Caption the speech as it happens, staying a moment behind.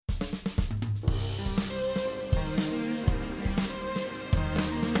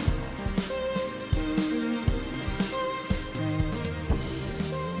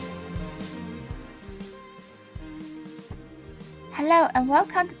Hello and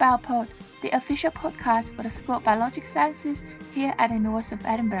welcome to BioPod, the official podcast for the School of Biological Sciences here at the University of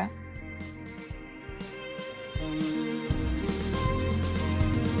Edinburgh.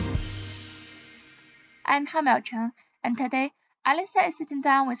 I'm Hamel Chen, and today Alistair is sitting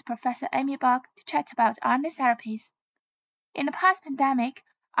down with Professor Amy Buck to chat about RNA therapies. In the past pandemic,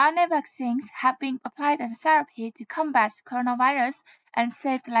 RNA vaccines have been applied as a therapy to combat coronavirus and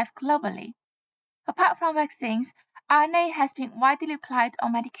saved lives globally. Apart from vaccines, RNA has been widely applied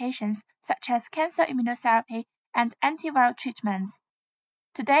on medications such as cancer immunotherapy and antiviral treatments.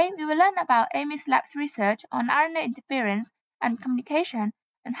 Today, we will learn about Amy's lab's research on RNA interference and communication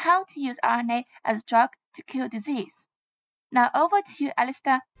and how to use RNA as a drug to cure disease. Now over to you,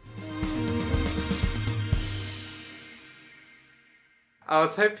 Alistair. I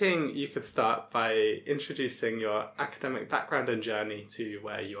was hoping you could start by introducing your academic background and journey to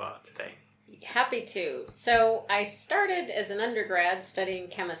where you are today. Happy to. So I started as an undergrad studying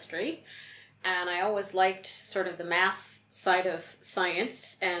chemistry, and I always liked sort of the math side of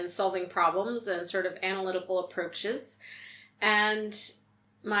science and solving problems and sort of analytical approaches. And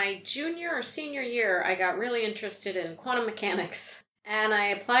my junior or senior year, I got really interested in quantum mechanics, and I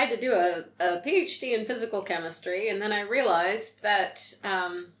applied to do a PhD in physical chemistry, and then I realized that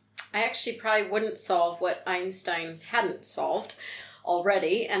I actually probably wouldn't solve what Einstein hadn't solved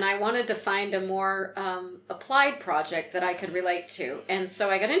already, and I wanted to find a more applied project that I could relate to. And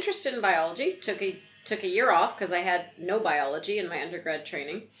so I got interested in biology, took a year off because I had no biology in my undergrad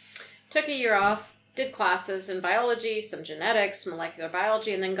training. Took a year off, did classes in biology, some genetics, molecular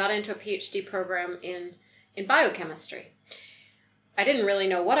biology, and then got into a PhD program in biochemistry. I didn't really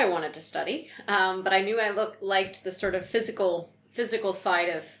know what I wanted to study, but I knew I liked the sort of physical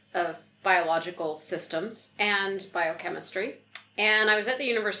side of biological systems and biochemistry. And I was at the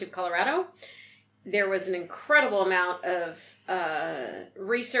University of Colorado. There was an incredible amount of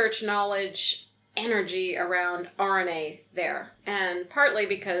research, knowledge, energy around RNA there. And partly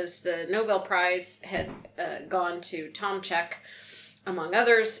because the Nobel Prize had gone to Tom Cech, among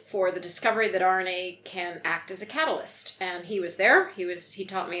others, for the discovery that RNA can act as a catalyst. And he was there. He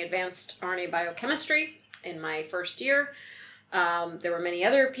taught me advanced RNA biochemistry in my first year. There were many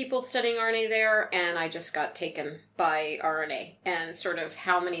other people studying RNA there, and I just got taken by RNA and sort of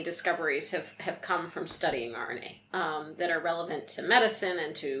how many discoveries have come from studying RNA that are relevant to medicine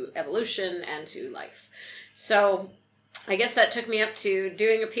and to evolution and to life. So I guess that took me up to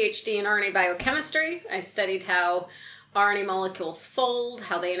doing a PhD in RNA biochemistry. I studied how RNA molecules fold,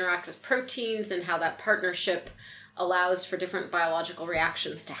 how they interact with proteins, and how that partnership allows for different biological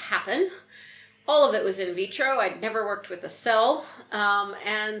reactions to happen. All of it was in vitro. I'd never worked with a cell.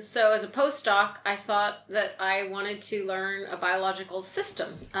 And so as a postdoc, I thought that I wanted to learn a biological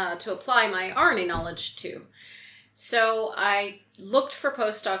system to apply my RNA knowledge to. So I looked for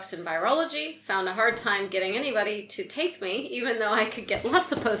postdocs in virology, found a hard time getting anybody to take me, even though I could get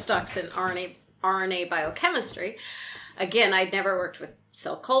lots of postdocs in RNA biochemistry. Again, I'd never worked with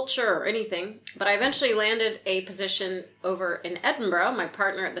cell culture or anything, but I eventually landed a position over in Edinburgh. My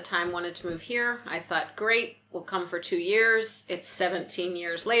partner at the time wanted to move here. I thought, great, we'll come for 2 years. It's 17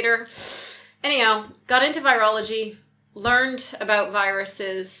 years later. Anyhow, got into virology, learned about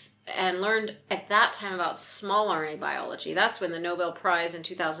viruses, and learned at that time about small RNA biology. That's when the Nobel Prize in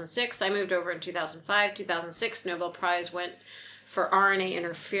 2006, I moved over in 2005, 2006, Nobel Prize went for RNA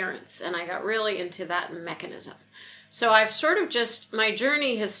interference, and I got really into that mechanism. So I've sort of my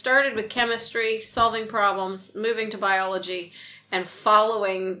journey has started with chemistry, solving problems, moving to biology, and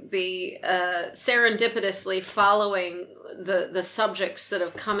serendipitously following the subjects that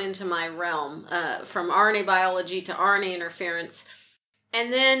have come into my realm, from RNA biology to RNA interference.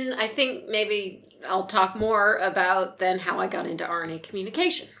 And then I think maybe I'll talk more about then how I got into RNA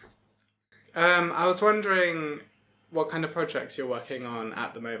communication. I was wondering what kind of projects you're working on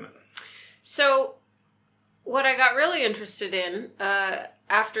at the moment. So what I got really interested in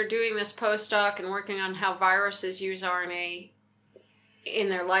after doing this postdoc and working on how viruses use RNA in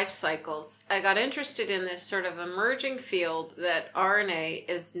their life cycles, I got interested in this sort of emerging field that RNA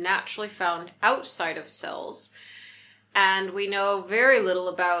is naturally found outside of cells. And we know very little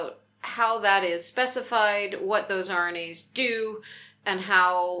about how that is specified, what those RNAs do, and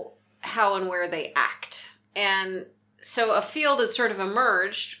how and where they act. And so a field had sort of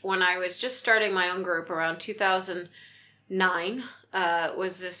emerged when I was just starting my own group around 2009,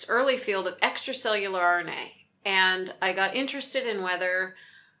 was this early field of extracellular RNA. And I got interested in whether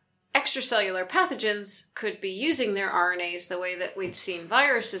extracellular pathogens could be using their RNAs the way that we'd seen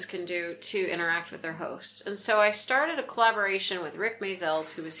viruses can do to interact with their hosts. And so I started a collaboration with Rick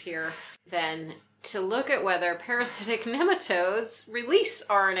Maisels, who was here then, to look at whether parasitic nematodes release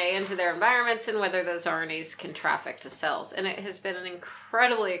RNA into their environments and whether those RNAs can traffic to cells. And it has been an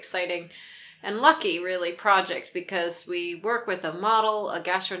incredibly exciting and lucky, really, project because we work with a model, a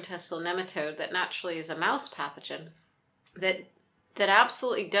gastrointestinal nematode that naturally is a mouse pathogen that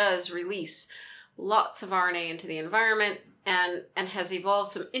absolutely does release lots of RNA into the environment and has evolved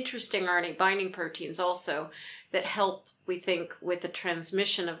some interesting RNA binding proteins also that help, we think, with the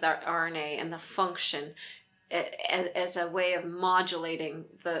transmission of that RNA and the function as a way of modulating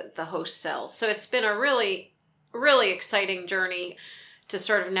the host cells. So it's been a really, really exciting journey to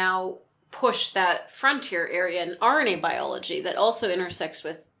sort of now push that frontier area in RNA biology that also intersects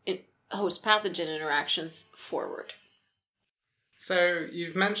with host pathogen interactions forward. So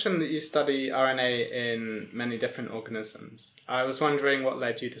you've mentioned that you study RNA in many different organisms. I was wondering what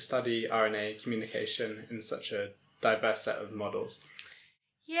led you to study RNA communication in such a diverse set of models.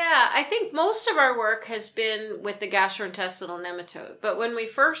 Yeah, I think most of our work has been with the gastrointestinal nematode. But when we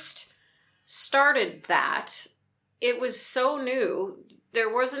first started that, it was so new.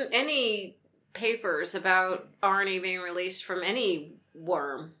 There wasn't any papers about RNA being released from any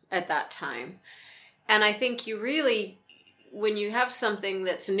worm at that time. And I think you really, when you have something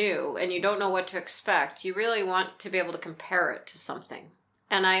that's new and you don't know what to expect, you really want to be able to compare it to something.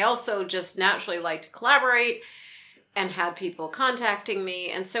 And I also just naturally like to collaborate and had people contacting me.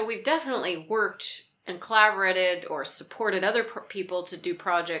 And so we've definitely worked and collaborated or supported other people to do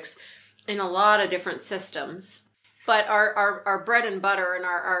projects in a lot of different systems. But our bread and butter and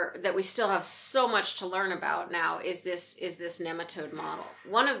our that we still have so much to learn about now is this nematode model.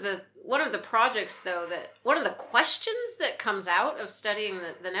 One of the projects, though, that one of the questions that comes out of studying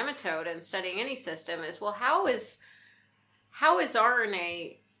the nematode and studying any system is, well, how is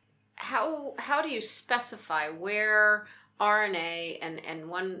RNA, how do you specify where RNA and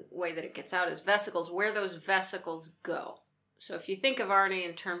one way that it gets out is vesicles, where those vesicles go? So if you think of RNA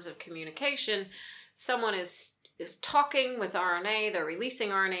in terms of communication, someone is talking with RNA, they're releasing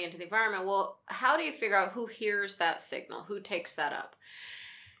RNA into the environment. Well, how do you figure out who hears that signal? Who takes that up?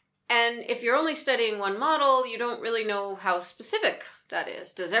 And if you're only studying one model, you don't really know how specific that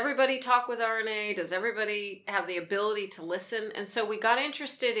is. Does everybody talk with RNA? Does everybody have the ability to listen? And so we got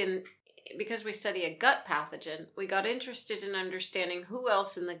interested in, because we study a gut pathogen, we got interested in understanding who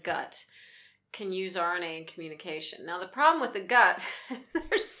else in the gut can use RNA in communication. Now, the problem with the gut,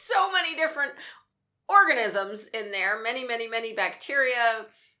 there's so many different organisms in there, many bacteria,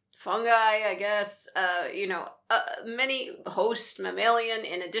 fungi, I guess, many host mammalian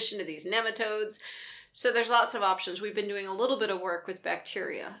in addition to these nematodes. So there's lots of options. We've been doing a little bit of work with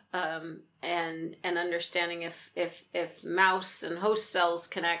bacteria and understanding if mouse and host cells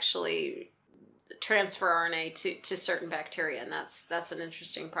can actually transfer RNA to certain bacteria, and that's an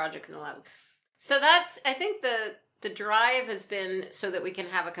interesting project in the lab. So that's, I think the drive has been so that we can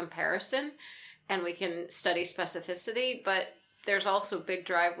have a comparison and we can study specificity, but there's also a big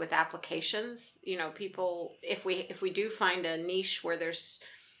drive with applications. You know, people, if we do find a niche where there's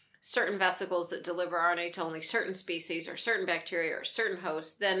certain vesicles that deliver RNA to only certain species or certain bacteria or certain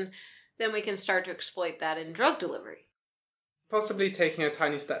hosts, then we can start to exploit that in drug delivery. Possibly taking a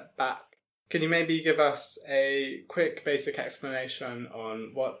tiny step back, can you maybe give us a quick basic explanation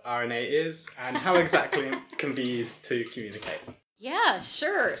on what RNA is and how exactly it can be used to communicate? Yeah,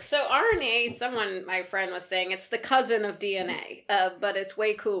 sure. So RNA, my friend was saying it's the cousin of DNA, but it's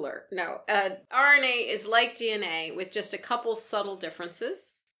way cooler. No, RNA is like DNA with just a couple subtle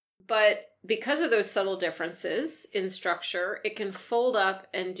differences. But because of those subtle differences in structure, it can fold up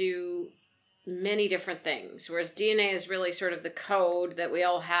and do many different things. Whereas DNA is really sort of the code that we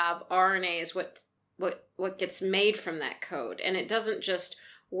all have. RNA is what gets made from that code. And it doesn't just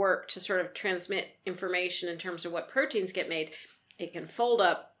work to sort of transmit information in terms of what proteins get made. It can fold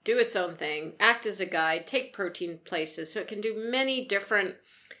up, do its own thing, act as a guide, take protein places. So it can do many different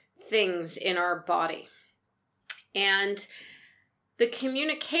things in our body. And the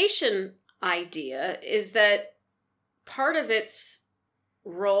communication idea is that part of its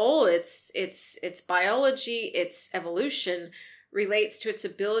role, its biology, its evolution relates to its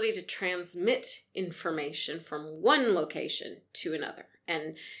ability to transmit information from one location to another.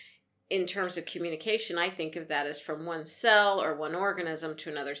 And in terms of communication, I think of that as from one cell or one organism to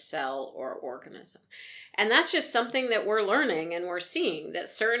another cell or organism. And that's just something that we're learning and we're seeing, that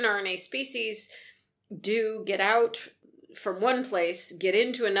certain RNA species do get out from one place, get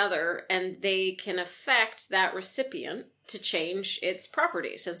into another, and they can affect that recipient to change its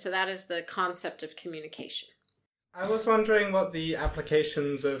properties. And so that is the concept of communication. I was wondering what the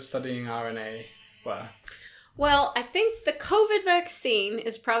applications of studying RNA were. Well, I think the COVID vaccine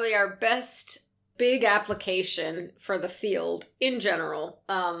is probably our best big application for the field in general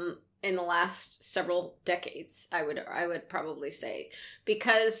in the last several decades, I would probably say.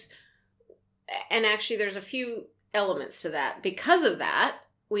 Because, and actually there's a few elements to that. Because of that,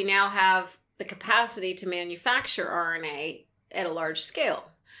 we now have the capacity to manufacture RNA at a large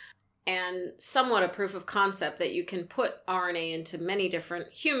scale. And somewhat a proof of concept that you can put RNA into many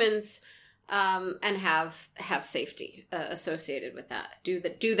different humans and have safety associated with that.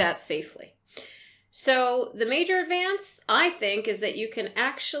 Do that safely. So the major advance, I think, is that you can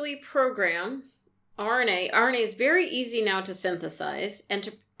actually program RNA. RNA is very easy now to synthesize,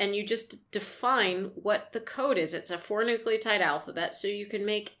 and you just define what the code is. It's a 4-nucleotide alphabet, so you can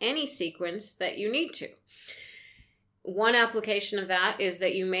make any sequence that you need to. One application of that is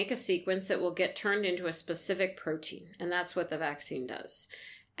that you make a sequence that will get turned into a specific protein, and that's what the vaccine does.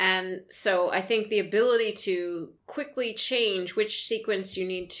 And so I think the ability to quickly change which sequence you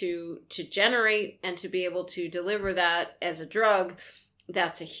need to generate and to be able to deliver that as a drug,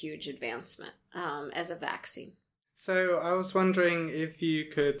 that's a huge advancement as a vaccine. So I was wondering if you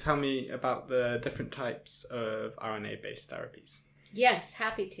could tell me about the different types of RNA-based therapies. Yes,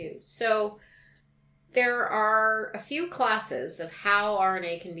 happy to. So there are a few classes of how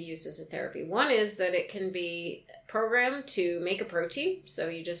RNA can be used as a therapy. One is that it can be programmed to make a protein. So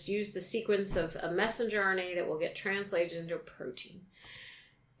you just use the sequence of a messenger RNA that will get translated into a protein.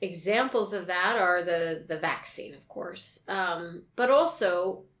 Examples of that are the vaccine, of course. But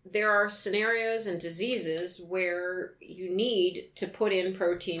also there are scenarios and diseases where you need to put in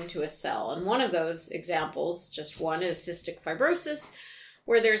protein to a cell. And one of those examples, just one, is cystic fibrosis,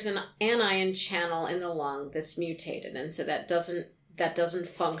 where there's an anion channel in the lung that's mutated, and so that doesn't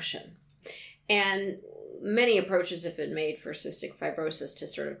function. And many approaches have been made for cystic fibrosis to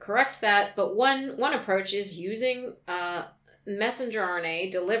sort of correct that, but one approach is using messenger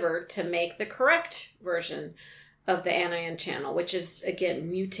RNA delivered to make the correct version of the anion channel, which is, again,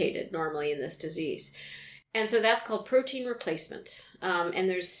 mutated normally in this disease. And so that's called protein replacement. And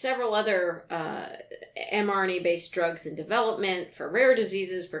there's several other mRNA-based drugs in development for rare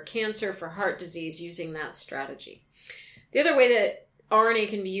diseases, for cancer, for heart disease, using that strategy. The other way that RNA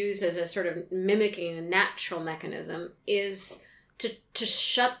can be used as a sort of mimicking a natural mechanism is to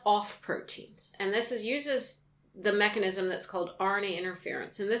shut off proteins. And this uses the mechanism that's called RNA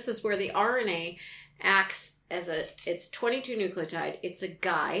interference. And this is where the RNA acts as it's 22 nucleotide. It's a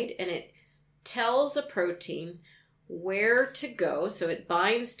guide, and it tells a protein where to go. So it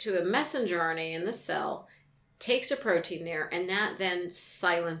binds to a messenger RNA in the cell, takes a protein there, and that then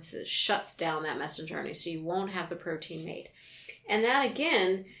shuts down that messenger RNA, so you won't have the protein made. And that,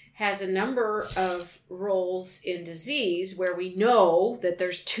 again, has a number of roles in disease where we know that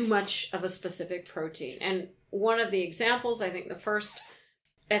there's too much of a specific protein. And one of the examples, I think the first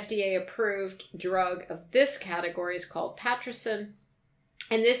FDA-approved drug of this category is called Patricin,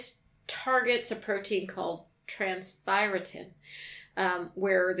 and this targets a protein called transthyretin,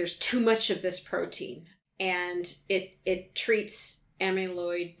 where there's too much of this protein, and it treats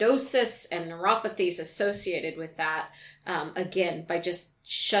amyloidosis and neuropathies associated with that, again, by just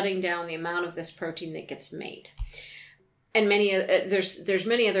shutting down the amount of this protein that gets made. And there's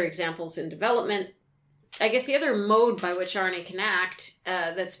many other examples in development. I guess the other mode by which RNA can act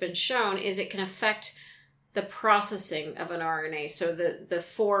that's been shown is it can affect the processing of an RNA, so the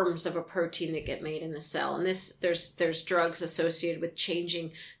forms of a protein that get made in the cell. And there's drugs associated with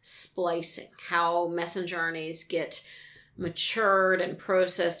changing splicing, how messenger RNAs get matured and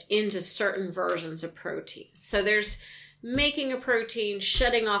processed into certain versions of proteins. So there's making a protein,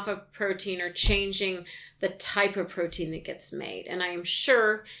 shutting off a protein, or changing the type of protein that gets made. And I am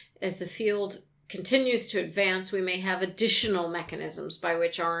sure as the field continues to advance, we may have additional mechanisms by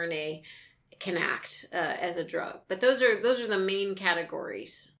which RNA can act as a drug. But those are the main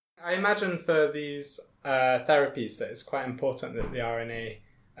categories. I imagine for these therapies that it's quite important that the RNA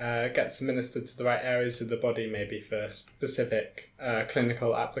gets administered to the right areas of the body, maybe for specific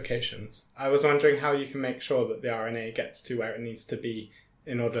clinical applications. I was wondering how you can make sure that the RNA gets to where it needs to be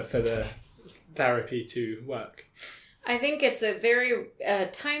in order for the therapy to work. I think it's a very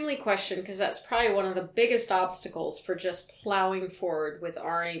timely question, because that's probably one of the biggest obstacles for just plowing forward with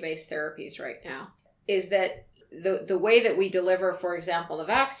RNA-based therapies right now, is that the way that we deliver, for example, the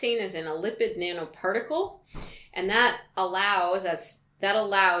vaccine is in a lipid nanoparticle, and that allows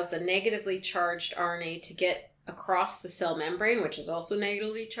the negatively charged RNA to get across the cell membrane, which is also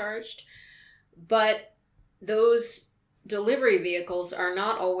negatively charged. But those delivery vehicles are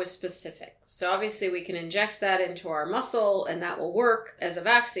not always specific. So obviously we can inject that into our muscle and that will work as a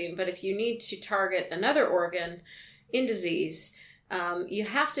vaccine. But if you need to target another organ in disease, You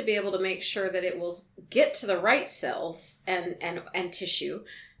have to be able to make sure that it will get to the right cells and tissue,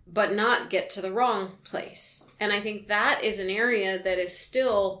 but not get to the wrong place. And I think that is an area that is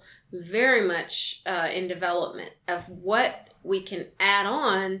still very much in development of what we can add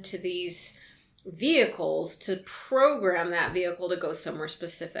on to these vehicles to program that vehicle to go somewhere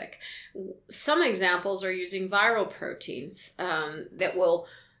specific. Some examples are using viral proteins that will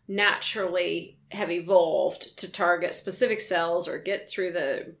naturally have evolved to target specific cells or get through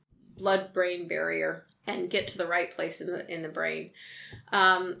the blood-brain barrier and get to the right place in the brain.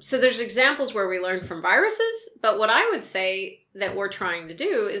 So there's examples where we learn from viruses, but what I would say that we're trying to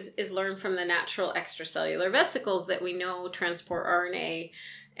do is learn from the natural extracellular vesicles that we know transport RNA,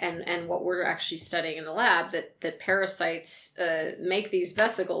 and what we're actually studying in the lab, that parasites make these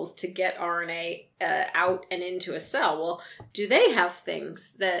vesicles to get RNA out and into a cell. Well, do they have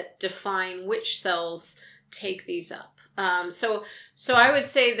things that define which cells take these up? So I would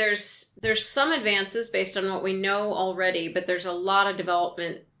say there's some advances based on what we know already, but there's a lot of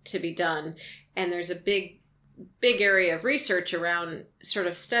development to be done, and there's a big area of research around sort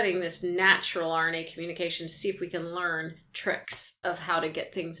of studying this natural RNA communication to see if we can learn tricks of how to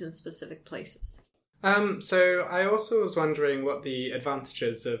get things in specific places. So I also was wondering what the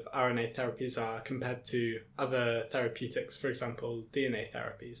advantages of RNA therapies are compared to other therapeutics, for example, DNA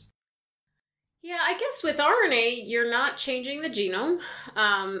therapies. Yeah, I guess with RNA, you're not changing the genome,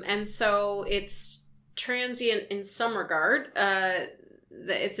 and so it's transient in some regard.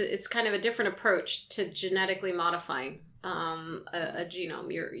 It's kind of a different approach to genetically modifying a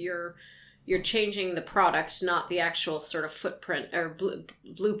genome. You're changing the product, not the actual sort of footprint or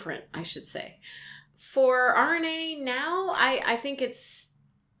blueprint, I should say. For RNA now, I think it's,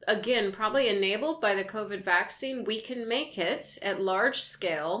 again, probably enabled by the COVID vaccine. We can make it at large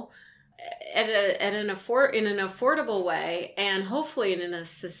scale in an affordable way, and hopefully in a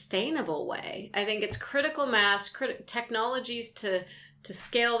sustainable way. I think it's critical mass, technologies to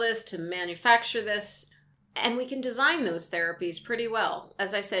scale this, to manufacture this, and we can design those therapies pretty well.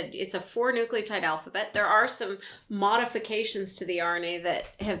 As I said, it's a 4-nucleotide alphabet. There are some modifications to the RNA that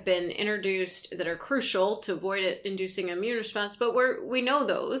have been introduced that are crucial to avoid it inducing immune response, but we know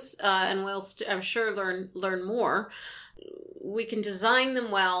those, and we'll I'm sure learn more. We can design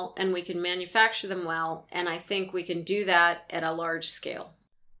them well, and we can manufacture them well, and I think we can do that at a large scale.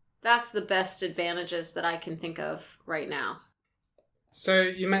 That's the best advantages that I can think of right now. So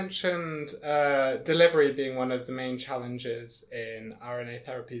you mentioned delivery being one of the main challenges in RNA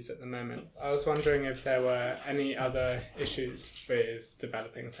therapies at the moment. I was wondering if there were any other issues with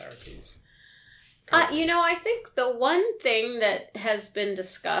developing therapies. I think the one thing that has been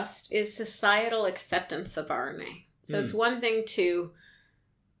discussed is societal acceptance of RNA. So it's one thing to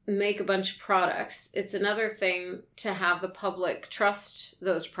make a bunch of products. It's another thing to have the public trust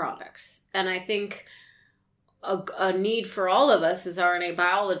those products. And I think a need for all of us as RNA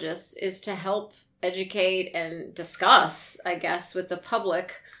biologists is to help educate and discuss, I guess, with the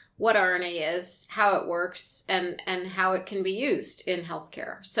public what RNA is, how it works, and how it can be used in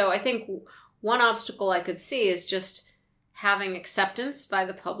healthcare. So I think one obstacle I could see is just having acceptance by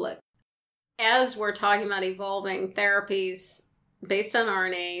the public. As we're talking about evolving therapies based on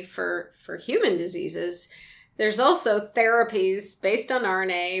RNA for human diseases, there's also therapies based on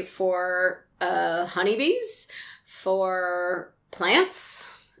RNA for honeybees, for plants,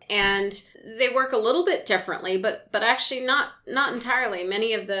 and they work a little bit differently, but actually not entirely.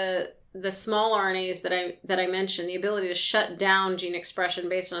 Many of the small RNAs that I mentioned, the ability to shut down gene expression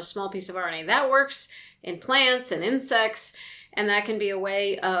based on a small piece of RNA, that works in plants and insects, and that can be a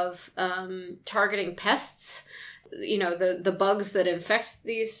way of targeting pests, the bugs that infect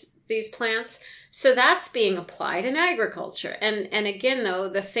these plants. So that's being applied in agriculture. And again, though,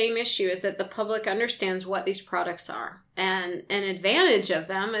 the same issue is that the public understands what these products are. And an advantage of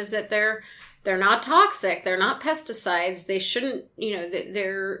them is that they're not toxic, they're not pesticides, they shouldn't,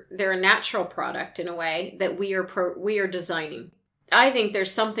 they're a natural product in a way that we are designing. I think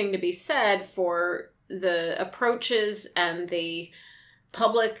there's something to be said for the approaches and the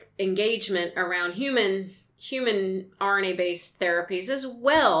public engagement around human RNA-based therapies, as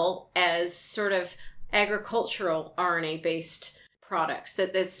well as sort of agricultural RNA-based products.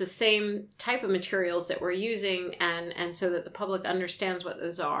 That it's the same type of materials that we're using, and so that the public understands what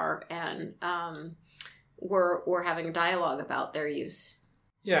those are, and we're having a dialogue about their use.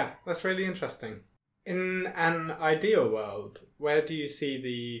 Yeah, that's really interesting. In an ideal world, where do you see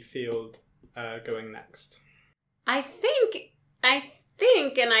the field going next? I think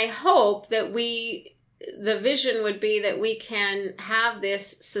and I hope that the vision would be that we can have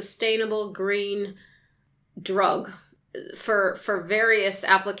this sustainable green drug for various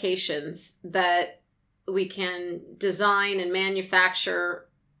applications that we can design and manufacture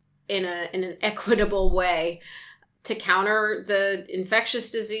in an equitable way to counter the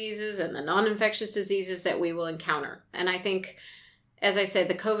infectious diseases and the non-infectious diseases that we will encounter. And I think, as I said,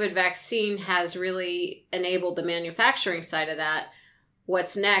 the COVID vaccine has really enabled the manufacturing side of that.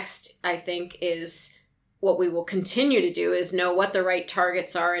 What's next, I think, is what we will continue to do is know what the right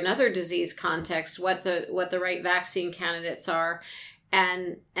targets are in other disease contexts, what the right vaccine candidates are,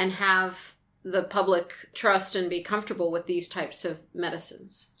 and have the public trust and be comfortable with these types of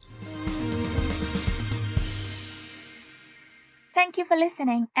medicines. Thank you for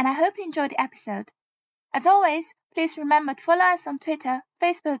listening, and I hope you enjoyed the episode. As always, please remember to follow us on Twitter,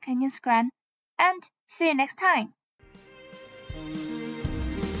 Facebook, and Instagram, and see you next time.